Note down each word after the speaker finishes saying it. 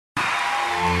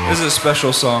This is a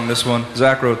special song, this one.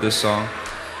 Zach wrote this song.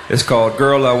 It's called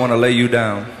Girl, I Wanna Lay You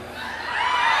Down.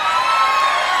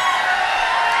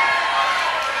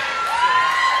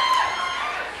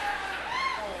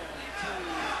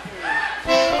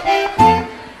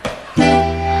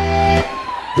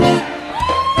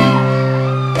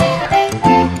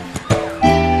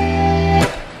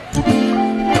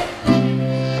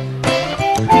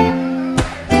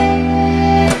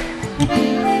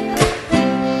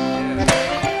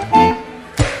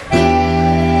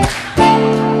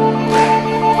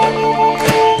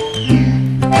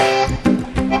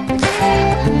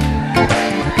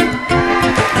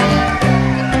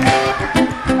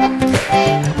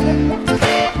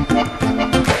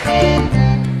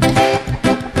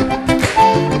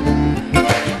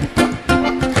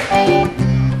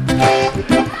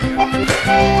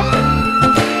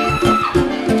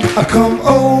 I come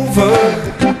over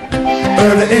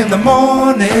early in the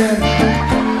morning.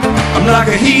 I'm like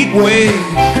a heat wave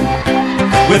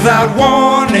without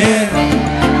warning.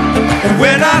 And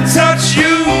when I touch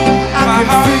you, I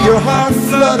can feel your heart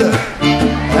flutter.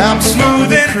 I'm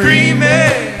smooth and creamy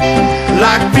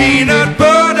like peanut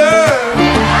butter.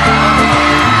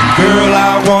 Girl,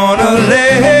 I wanna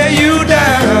lay you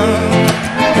down.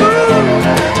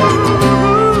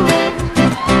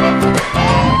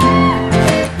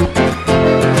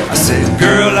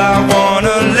 Girl, I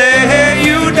wanna lay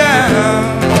you down.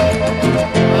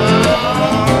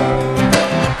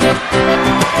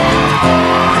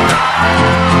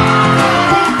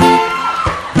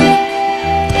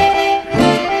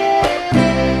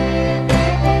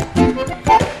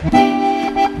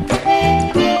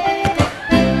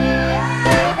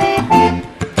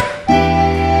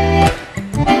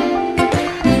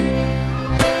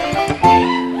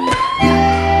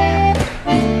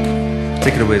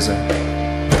 Take it away, Zach.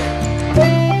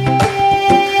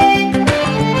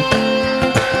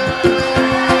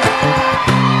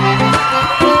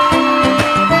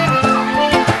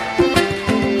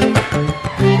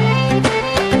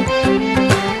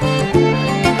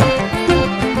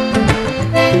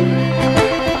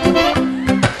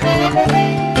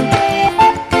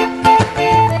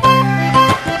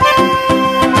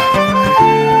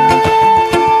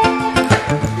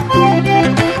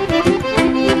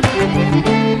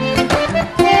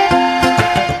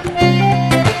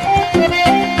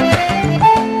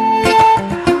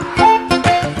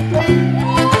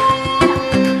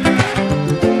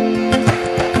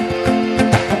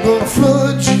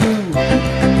 Flood you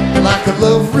like a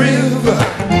love river.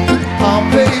 Oh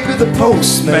baby, the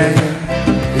postman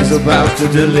is about to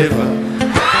deliver.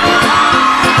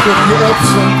 Cook you up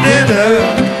some dinner,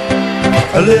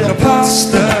 a little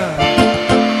pasta,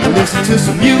 listen to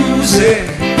some music,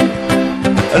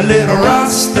 a little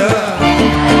rasta.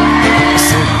 I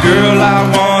said, girl, I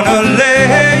want